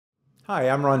Hi,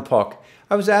 I'm Ron Paulk.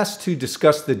 I was asked to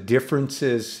discuss the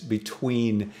differences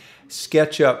between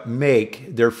SketchUp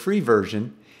Make, their free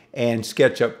version, and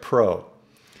SketchUp Pro.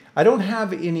 I don't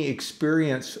have any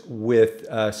experience with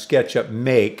SketchUp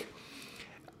Make,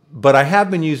 but I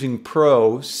have been using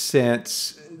Pro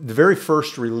since the very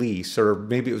first release, or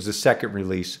maybe it was the second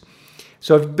release.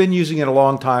 So I've been using it a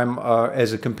long time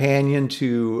as a companion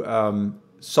to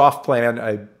SoftPlan,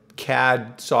 a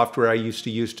CAD software I used to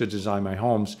use to design my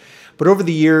homes. But over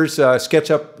the years,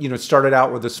 SketchUp, started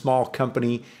out with a small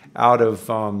company out of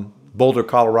Boulder,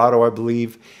 Colorado, I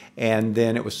believe, and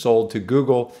then it was sold to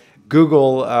Google.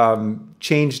 Google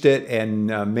changed it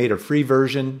and made a free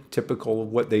version, typical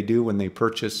of what they do when they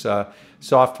purchase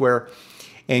software,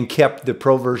 and kept the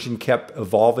Pro version, kept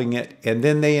evolving it, and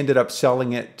then they ended up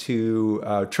selling it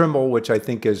to Trimble, which I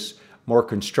think is more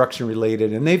construction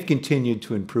related, and they've continued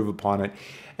to improve upon it.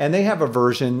 And they have a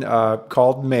version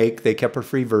called Make. They kept a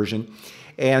free version.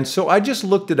 And so I just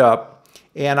looked it up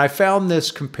and I found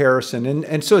this comparison.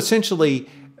 And so essentially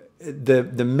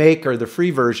the Make, or the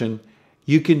free version,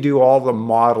 you can do all the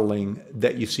modeling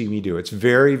that you see me do. It's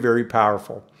very, very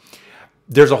powerful.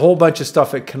 There's a whole bunch of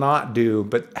stuff it cannot do,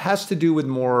 but it has to do with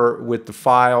more with the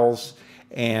files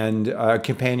and a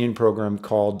companion program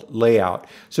called Layout.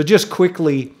 So just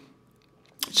quickly,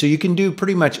 so you can do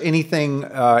pretty much anything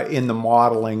in the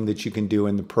modeling that you can do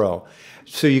in the Pro.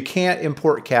 So you can't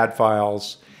import CAD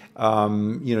files,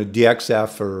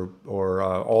 DXF or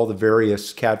all the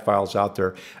various CAD files out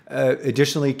there.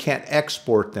 Additionally, you can't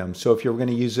export them. So if you're going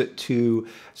to use it to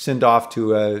send off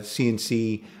to a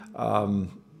CNC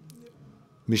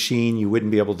machine, you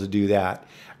wouldn't be able to do that.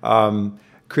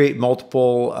 Create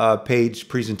multiple page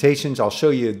presentations. I'll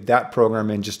show you that program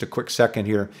in just a quick second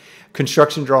here.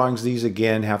 Construction drawings, these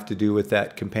again have to do with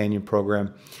that companion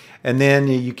program. And then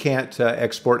you can't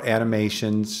export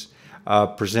animations,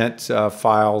 present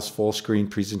files, full screen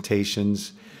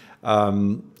presentations,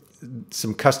 some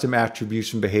custom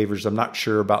attribution behaviors. I'm not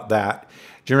sure about that.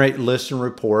 Generate lists and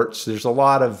reports. There's a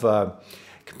lot of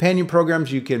companion programs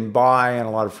you can buy and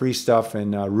a lot of free stuff,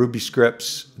 and Ruby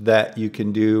scripts that you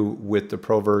can do with the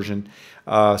Pro version.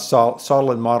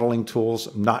 Solid modeling tools.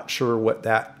 I'm not sure what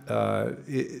that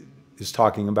is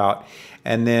talking about.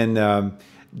 And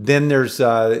then there's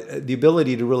the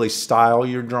ability to really style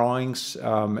your drawings,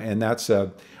 and that's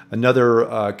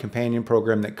another companion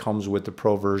program that comes with the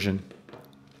Pro version.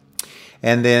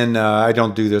 And then I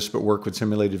don't do this, but work with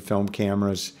simulated film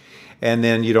cameras. And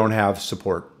then you don't have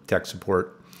support, tech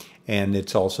support, and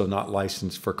it's also not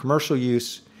licensed for commercial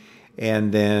use.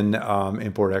 And then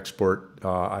import-export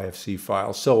IFC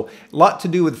files. So a lot to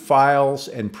do with files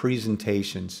and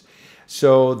presentations.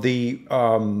 So the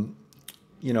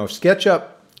SketchUp,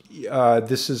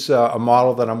 this is a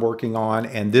model that I'm working on,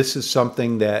 and this is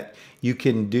something that you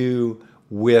can do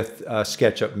with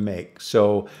SketchUp Make.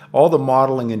 So all the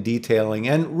modeling and detailing,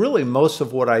 and really most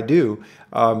of what I do,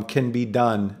 can be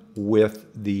done with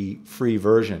the free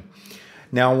version.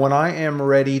 Now, when I am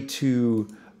ready to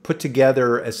put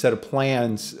together a set of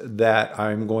plans that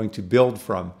I'm going to build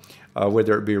from,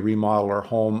 whether it be a remodel or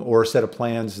home, or a set of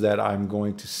plans that I'm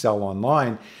going to sell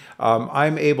online,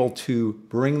 I'm able to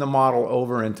bring the model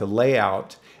over into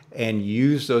Layout and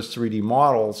use those 3D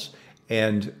models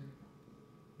and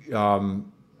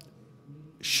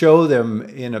show them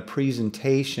in a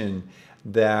presentation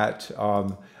that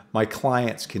my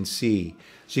clients can see.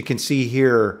 So you can see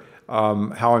here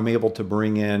how I'm able to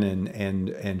bring in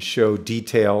and show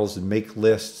details and make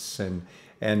lists, and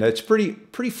it's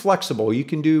pretty flexible. You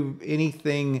can do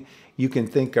anything you can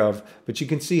think of, but you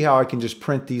can see how I can just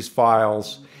print these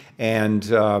files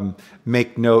and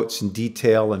make notes and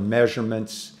detail and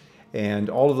measurements and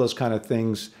all of those kind of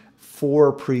things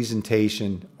for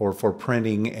presentation or for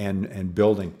printing and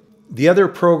building. The other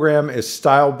program is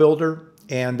Style Builder,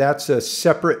 and that's a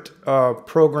separate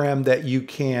program that you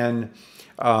can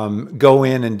go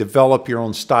in and develop your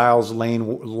own styles,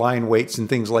 line weights, and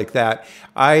things like that.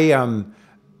 I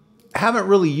haven't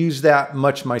really used that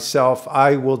much myself.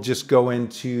 I will just go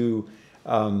into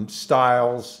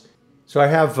styles. So I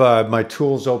have my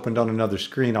tools opened on another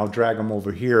screen. I'll drag them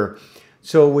over here.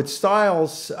 So with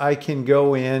styles, I can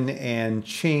go in and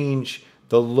change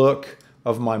the look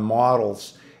of my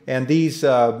models. And these,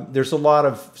 there's a lot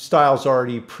of styles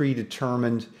already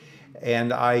predetermined,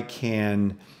 and I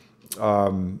can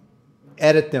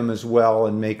edit them as well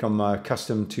and make them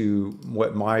custom to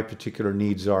what my particular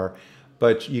needs are.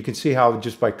 But you can see how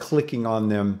just by clicking on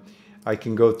them, I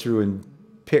can go through and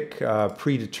pick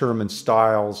predetermined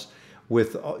styles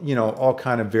with all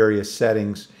kind of various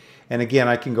settings. And again,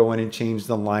 I can go in and change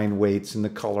the line weights and the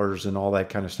colors and all that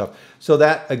kind of stuff. So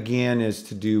that again is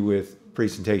to do with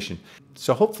presentation.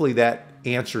 So hopefully that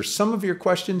answers some of your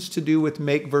questions to do with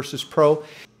Make versus Pro.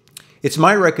 It's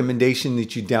my recommendation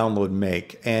that you download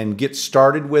Make and get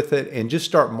started with it and just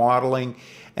start modeling.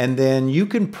 And then you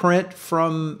can print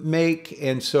from Make,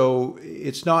 and so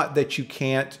it's not that you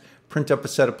can't print up a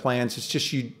set of plans. It's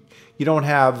just you don't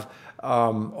have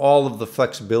all of the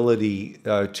flexibility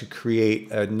to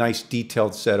create a nice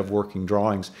detailed set of working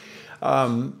drawings.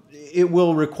 It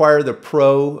will require the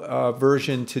Pro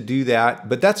version to do that,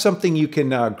 but that's something you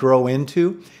can grow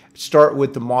into. Start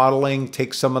with the modeling,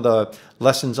 take some of the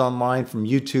lessons online from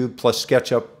YouTube, plus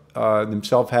SketchUp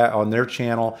themselves on their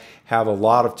channel have a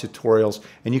lot of tutorials,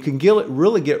 and you can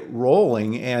really get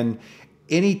rolling. And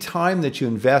any time that you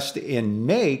invest in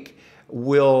Make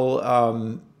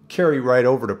will carry right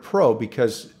over to Pro,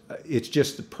 because it's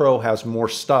just the Pro has more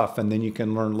stuff, and then you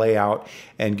can learn layout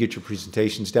and get your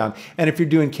presentations down. And if you're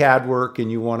doing CAD work and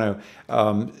you want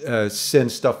to send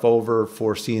stuff over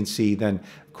for CNC, then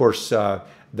of course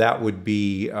that would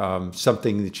be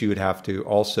something that you would have to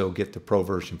also get the Pro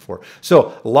version for.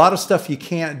 So a lot of stuff you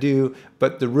can't do,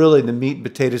 but really the meat and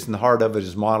potatoes and the heart of it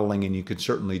is modeling, and you can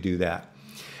certainly do that.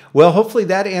 Well, hopefully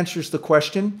that answers the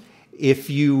question. If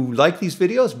you like these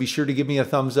videos, be sure to give me a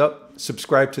thumbs up,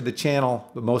 subscribe to the channel,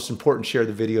 but most important, share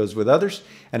the videos with others.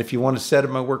 And if you want to set up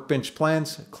my workbench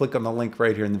plans, click on the link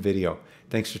right here in the video.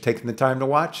 Thanks for taking the time to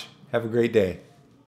watch. Have a great day.